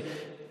because they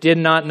did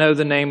not know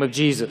the name of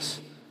Jesus?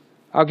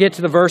 I'll get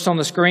to the verse on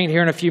the screen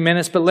here in a few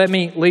minutes, but let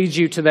me lead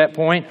you to that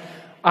point.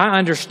 I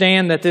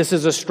understand that this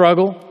is a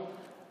struggle.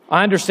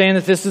 I understand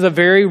that this is a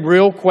very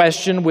real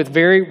question with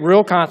very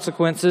real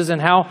consequences,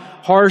 and how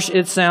harsh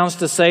it sounds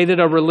to say that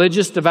a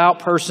religious, devout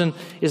person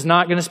is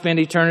not going to spend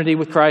eternity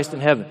with Christ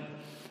in heaven.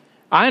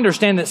 I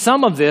understand that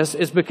some of this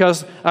is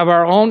because of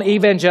our own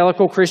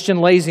evangelical Christian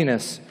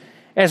laziness.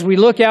 As we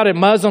look out at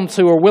Muslims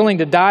who are willing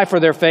to die for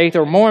their faith,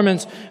 or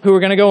Mormons who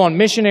are going to go on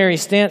missionary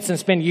stints and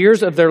spend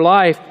years of their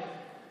life,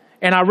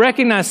 and I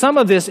recognize some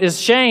of this is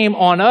shame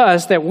on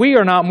us that we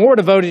are not more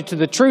devoted to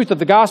the truth of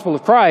the gospel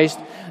of Christ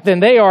than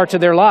they are to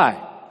their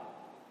lie.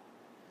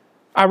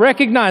 I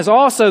recognize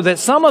also that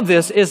some of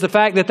this is the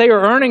fact that they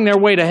are earning their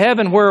way to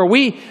heaven, where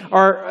we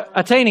are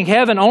attaining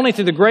heaven only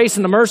through the grace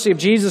and the mercy of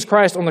Jesus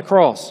Christ on the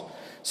cross.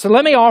 So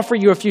let me offer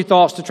you a few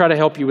thoughts to try to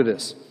help you with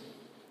this.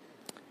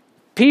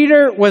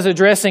 Peter was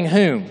addressing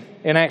whom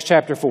in Acts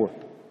chapter 4?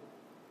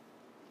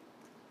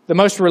 The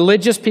most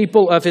religious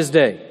people of his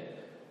day,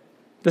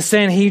 the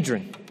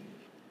Sanhedrin.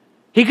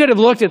 He could have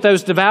looked at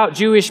those devout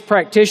Jewish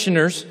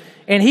practitioners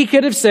and he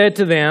could have said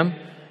to them,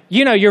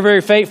 you know, you're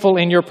very faithful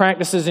in your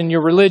practices, in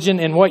your religion,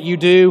 and what you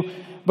do.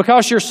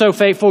 Because you're so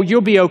faithful,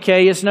 you'll be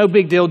okay. It's no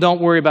big deal. Don't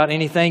worry about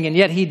anything. And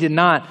yet he did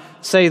not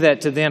say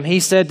that to them.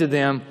 He said to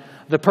them,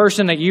 the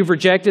person that you've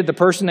rejected, the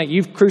person that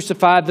you've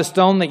crucified, the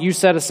stone that you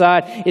set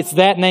aside, it's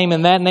that name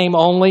and that name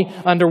only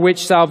under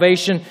which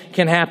salvation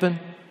can happen.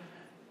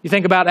 You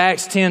think about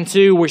Acts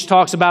 10:2, which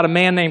talks about a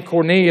man named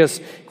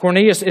Cornelius.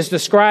 Cornelius is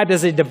described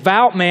as a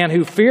devout man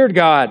who feared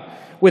God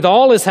with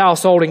all his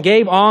household and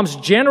gave alms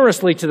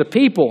generously to the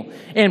people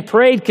and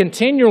prayed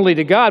continually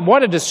to God.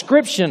 What a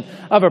description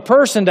of a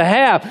person to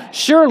have.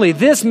 Surely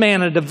this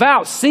man, a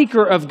devout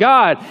seeker of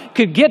God,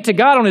 could get to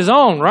God on his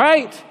own,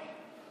 right?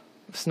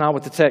 That's not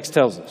what the text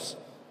tells us.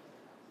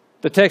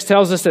 The text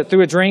tells us that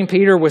through a dream,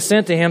 Peter was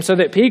sent to him so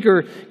that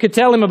Peter could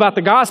tell him about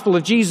the gospel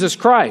of Jesus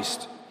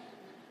Christ.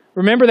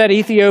 Remember that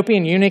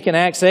Ethiopian eunuch in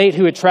Acts 8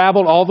 who had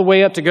traveled all the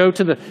way up to go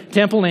to the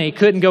temple, and he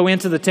couldn't go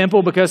into the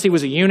temple because he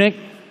was a eunuch,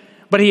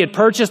 but he had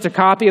purchased a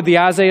copy of the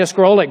Isaiah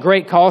scroll at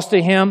great cost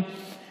to him?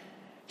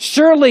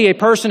 Surely a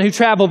person who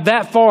traveled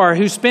that far,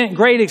 who spent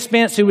great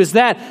expense, who was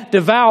that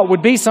devout,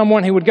 would be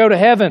someone who would go to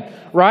heaven,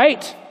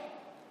 right?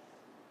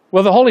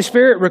 Well, the Holy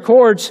Spirit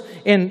records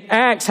in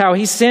Acts how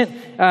he sent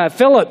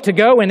Philip to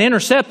go and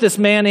intercept this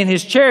man in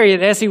his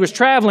chariot as he was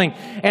traveling.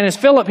 And as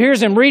Philip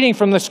hears him reading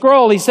from the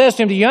scroll, he says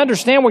to him, "Do you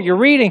understand what you're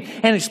reading?"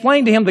 And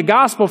explain to him the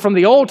gospel from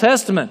the Old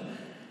Testament.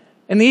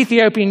 And the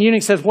Ethiopian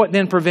eunuch says, "What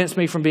then prevents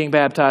me from being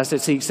baptized?"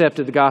 as he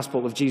accepted the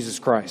gospel of Jesus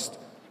Christ.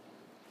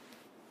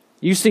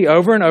 You see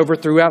over and over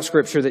throughout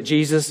Scripture that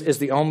Jesus is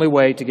the only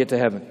way to get to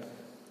heaven.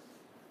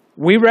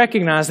 We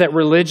recognize that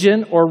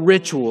religion or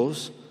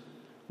rituals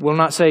will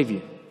not save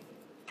you.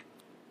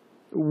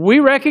 We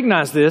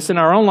recognize this in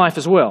our own life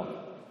as well.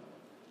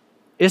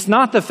 It's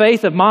not the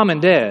faith of mom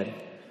and dad,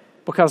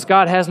 because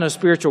God has no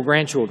spiritual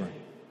grandchildren.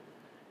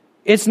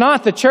 It's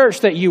not the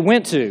church that you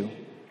went to,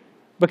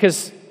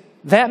 because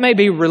that may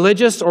be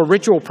religious or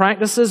ritual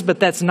practices, but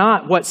that's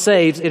not what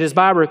saves. It is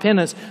by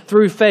repentance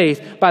through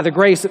faith, by the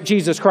grace of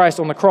Jesus Christ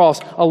on the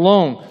cross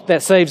alone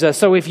that saves us.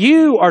 So if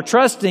you are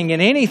trusting in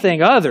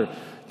anything other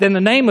than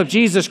the name of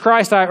Jesus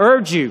Christ, I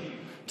urge you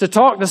to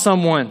talk to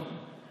someone,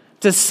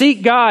 to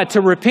seek God, to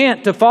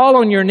repent, to fall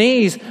on your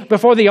knees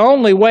before the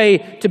only way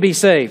to be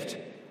saved.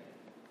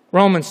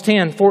 Romans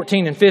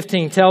 10:14 and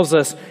 15 tells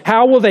us,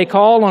 "How will they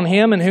call on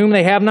him in whom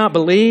they have not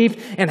believed?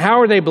 And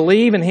how are they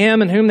believe in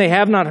him in whom they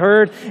have not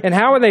heard? And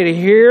how are they to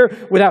hear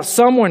without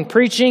someone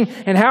preaching?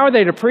 And how are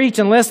they to preach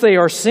unless they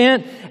are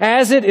sent?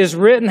 As it is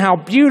written, how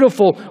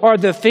beautiful are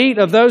the feet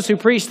of those who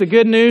preach the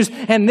good news."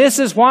 And this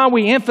is why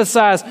we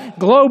emphasize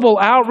global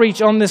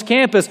outreach on this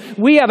campus.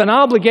 We have an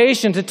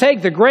obligation to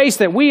take the grace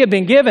that we have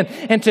been given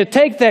and to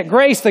take that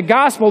grace, the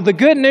gospel, the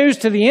good news,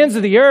 to the ends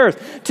of the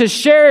earth, to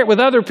share it with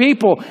other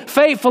people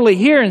faithfully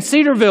here in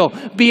Cedarville,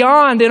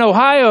 beyond in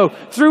Ohio,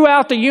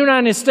 throughout the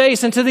United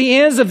States, and to the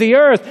ends of the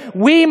earth.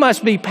 We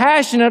must be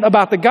passionate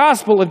about the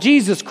gospel of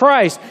Jesus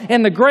Christ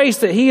and the grace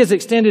that He has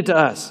extended to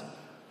us.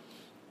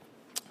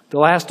 The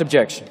last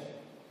objection: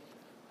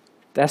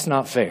 that's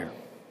not fair.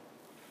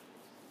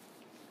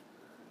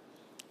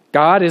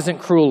 God isn't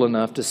cruel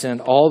enough to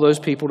send all those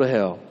people to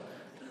hell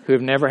who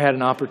have never had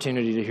an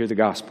opportunity to hear the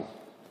gospel.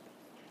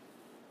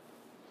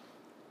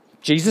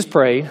 Jesus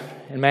prayed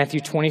in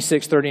Matthew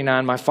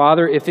 26:39, "My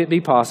Father, if it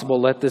be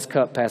possible, let this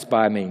cup pass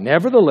by me.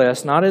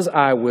 Nevertheless, not as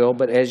I will,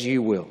 but as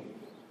you will."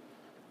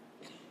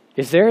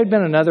 If there had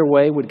been another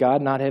way, would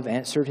God not have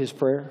answered his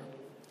prayer?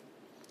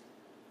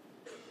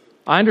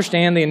 I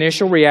understand the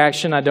initial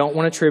reaction. I don't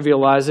want to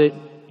trivialize it.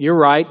 You're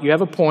right. You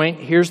have a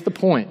point. Here's the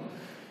point.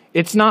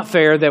 It's not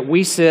fair that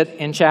we sit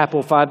in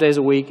chapel 5 days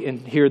a week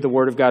and hear the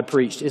Word of God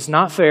preached. It's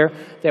not fair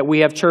that we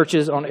have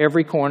churches on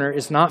every corner.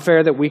 It's not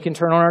fair that we can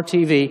turn on our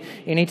TV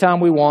anytime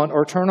we want,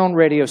 or turn on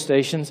radio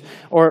stations,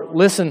 or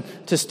listen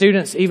to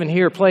students even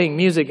here playing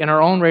music in our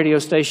own radio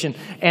station,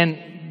 and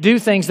do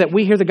things that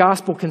we hear the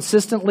gospel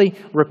consistently,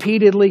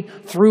 repeatedly,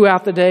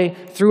 throughout the day,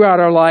 throughout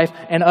our life,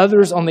 and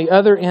others on the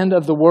other end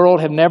of the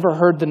world have never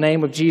heard the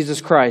name of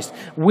Jesus Christ.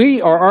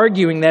 We are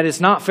arguing that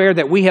it's not fair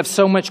that we have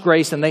so much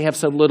grace and they have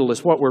so little,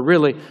 is what we're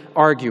really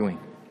arguing.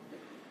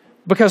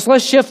 Because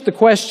let's shift the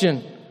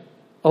question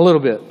a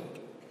little bit.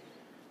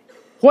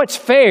 What's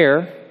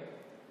fair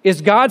is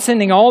God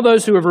sending all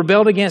those who have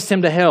rebelled against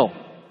Him to hell.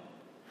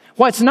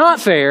 What's not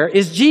fair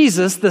is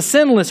Jesus, the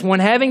sinless one,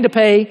 having to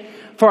pay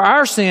for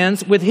our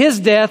sins with His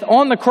death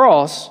on the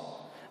cross.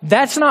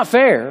 That's not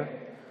fair.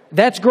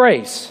 That's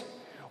grace.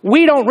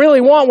 We don't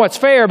really want what's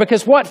fair,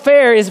 because what's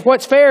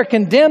fair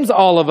condemns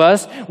all of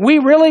us. We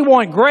really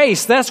want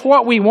grace. That's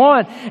what we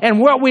want. And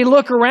what we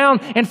look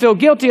around and feel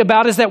guilty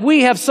about is that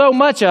we have so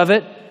much of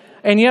it,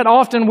 and yet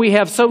often we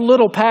have so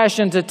little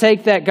passion to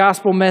take that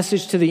gospel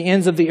message to the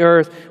ends of the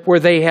earth where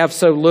they have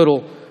so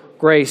little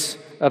grace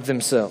of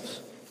themselves.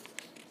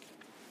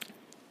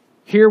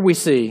 Here we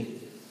see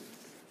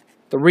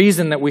the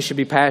reason that we should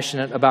be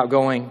passionate about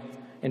going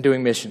and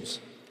doing missions.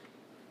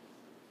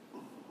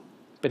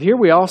 But here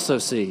we also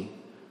see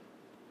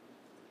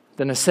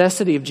the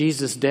necessity of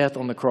Jesus' death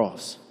on the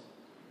cross.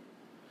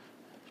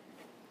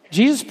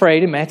 Jesus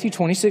prayed in Matthew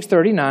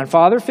 26:39,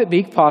 "Father, if it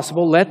be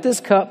possible, let this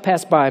cup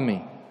pass by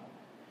me."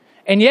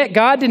 And yet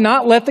God did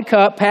not let the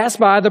cup pass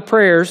by the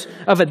prayers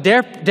of a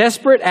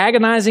desperate,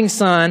 agonizing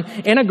son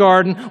in a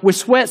garden with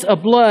sweats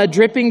of blood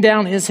dripping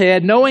down his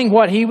head, knowing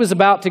what he was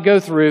about to go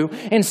through.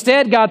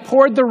 Instead, God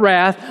poured the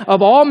wrath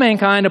of all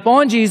mankind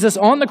upon Jesus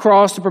on the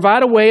cross to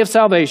provide a way of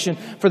salvation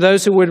for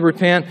those who would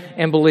repent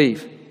and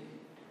believe.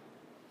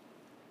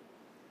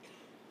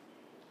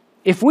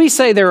 If we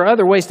say there are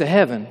other ways to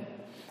heaven,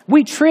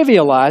 we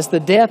trivialize the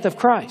death of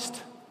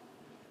Christ.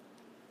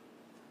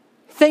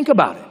 Think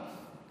about it.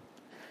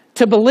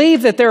 To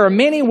believe that there are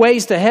many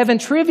ways to heaven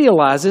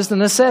trivializes the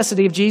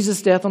necessity of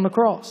Jesus' death on the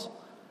cross.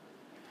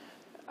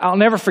 I'll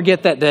never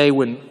forget that day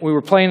when we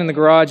were playing in the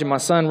garage and my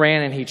son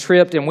ran and he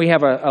tripped, and we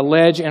have a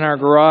ledge in our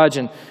garage,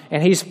 and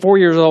he's 4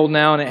 years old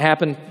now, and it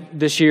happened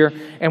this year.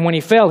 And when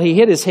he fell, he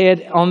hit his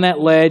head on that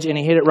ledge and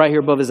he hit it right here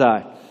above his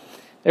eye.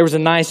 There was a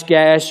nice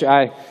gash.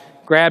 I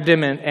grabbed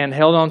him and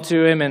held on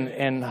to him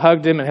and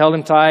hugged him and held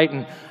him tight.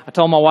 And I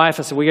told my wife,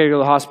 I said, we got to go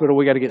to the hospital.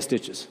 We got to get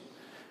stitches.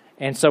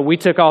 And so we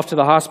took off to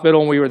the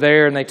hospital, and we were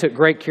there, and they took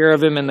great care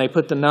of him, and they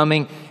put the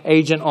numbing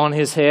agent on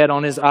his head,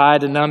 on his eye,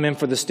 to numb him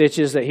for the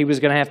stitches that he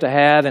was going to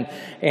have.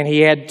 And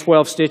he had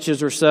 12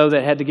 stitches or so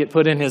that had to get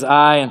put in his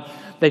eye. And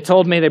they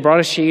told me, they brought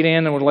a sheet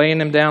in and were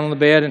laying him down on the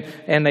bed,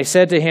 and they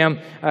said to him,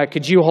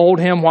 could you hold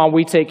him while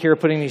we take care of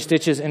putting these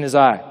stitches in his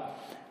eye?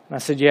 And I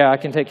said, yeah, I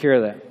can take care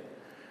of that.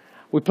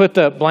 We put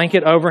the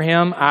blanket over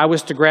him. I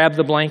was to grab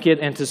the blanket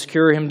and to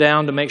secure him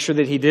down to make sure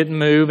that he didn't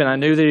move. And I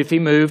knew that if he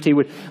moved, he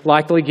would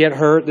likely get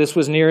hurt. This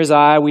was near his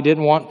eye. We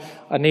didn't want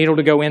a needle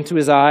to go into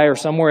his eye or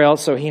somewhere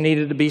else, so he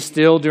needed to be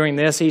still during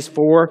this. He's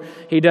 4.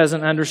 He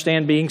doesn't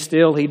understand being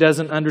still. He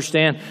doesn't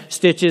understand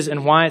stitches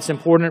and why it's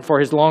important for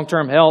his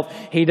long-term health.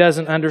 He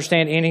doesn't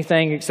understand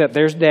anything except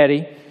there's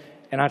Daddy,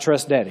 and I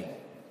trust Daddy.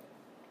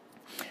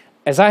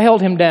 As I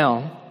held him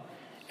down,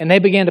 and they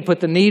began to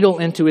put the needle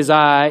into his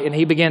eye, and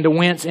he began to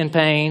wince in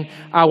pain,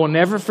 I will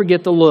never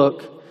forget the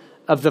look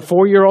of the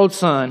 4-year-old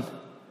son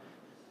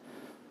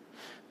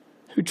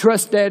who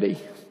trusts Daddy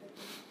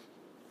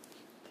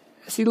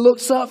as he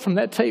looks up from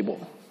that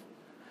table,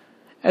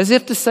 as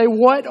if to say,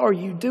 what are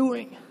you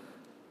doing?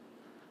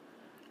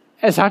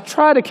 As I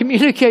try to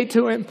communicate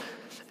to him,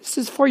 this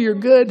is for your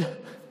good.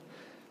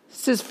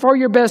 This is for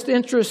your best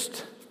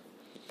interest.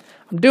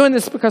 I'm doing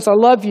this because I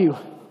love you.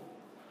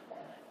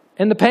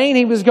 And the pain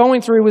he was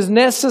going through was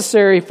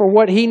necessary for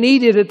what he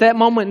needed at that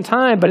moment in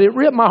time. But it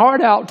ripped my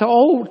heart out to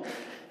hold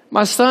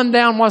my son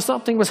down while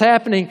something was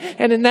happening.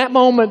 And in that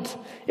moment,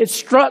 it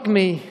struck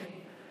me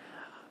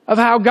of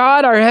how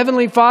God, our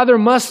Heavenly Father,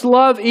 must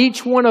love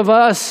each one of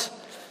us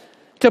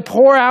to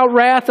pour out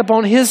wrath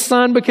upon His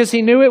Son because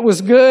He knew it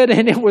was good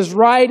and it was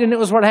right and it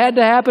was what had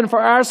to happen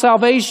for our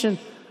salvation.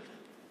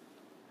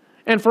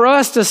 And for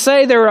us to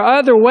say there are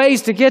other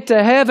ways to get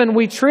to heaven,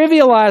 we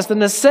trivialize the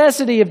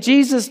necessity of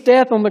Jesus'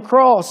 death on the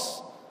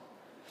cross.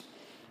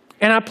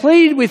 And I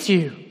plead with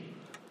you,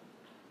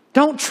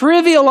 don't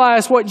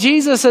trivialize what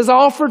Jesus has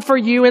offered for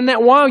you, in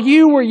that while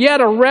you were yet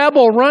a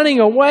rebel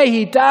running away,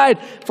 He died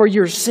for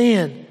your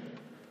sin.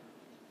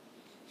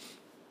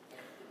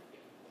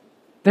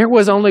 There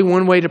was only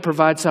one way to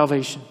provide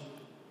salvation: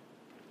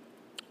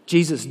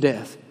 Jesus'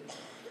 death.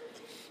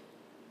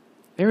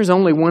 There is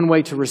only one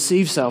way to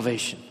receive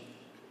salvation.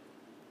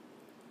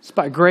 It's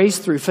by grace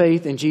through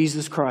faith in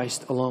Jesus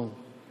Christ alone.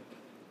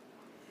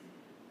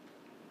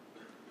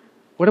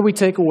 What do we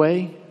take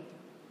away?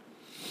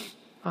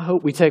 I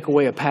hope we take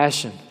away a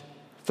passion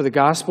for the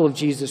gospel of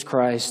Jesus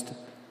Christ,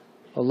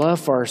 a love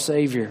for our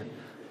Savior,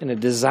 and a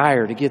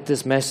desire to get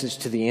this message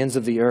to the ends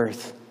of the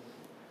earth.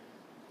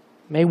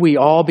 May we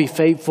all be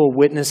faithful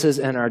witnesses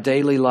in our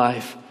daily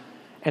life,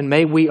 and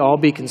may we all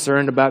be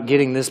concerned about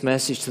getting this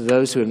message to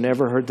those who have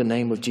never heard the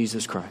name of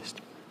Jesus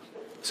Christ.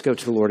 Let's go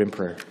to the Lord in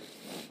prayer.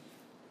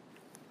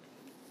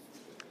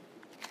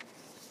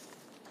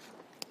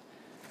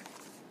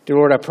 Dear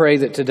Lord, I pray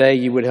that today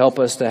you would help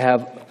us to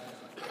have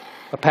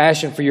a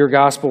passion for your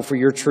gospel, for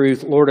your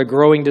truth. Lord, a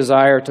growing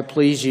desire to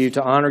please you,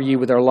 to honor you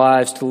with our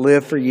lives, to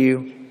live for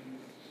you.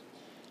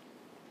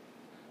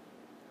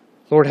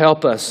 Lord,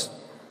 help us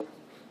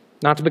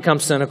not to become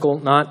cynical,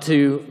 not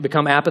to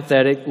become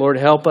apathetic. Lord,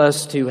 help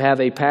us to have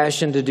a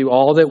passion to do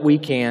all that we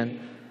can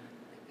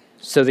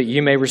so that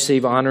you may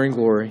receive honor and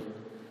glory,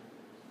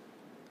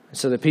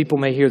 so that people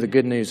may hear the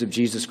good news of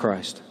Jesus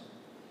Christ.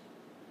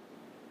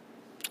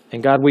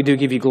 And God, we do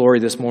give you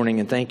glory this morning,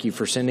 and thank you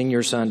for sending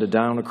your Son to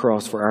die on the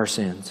cross for our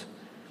sins.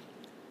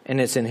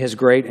 And it's in His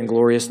great and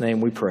glorious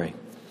name we pray.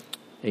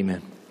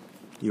 Amen.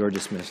 You are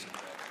dismissed.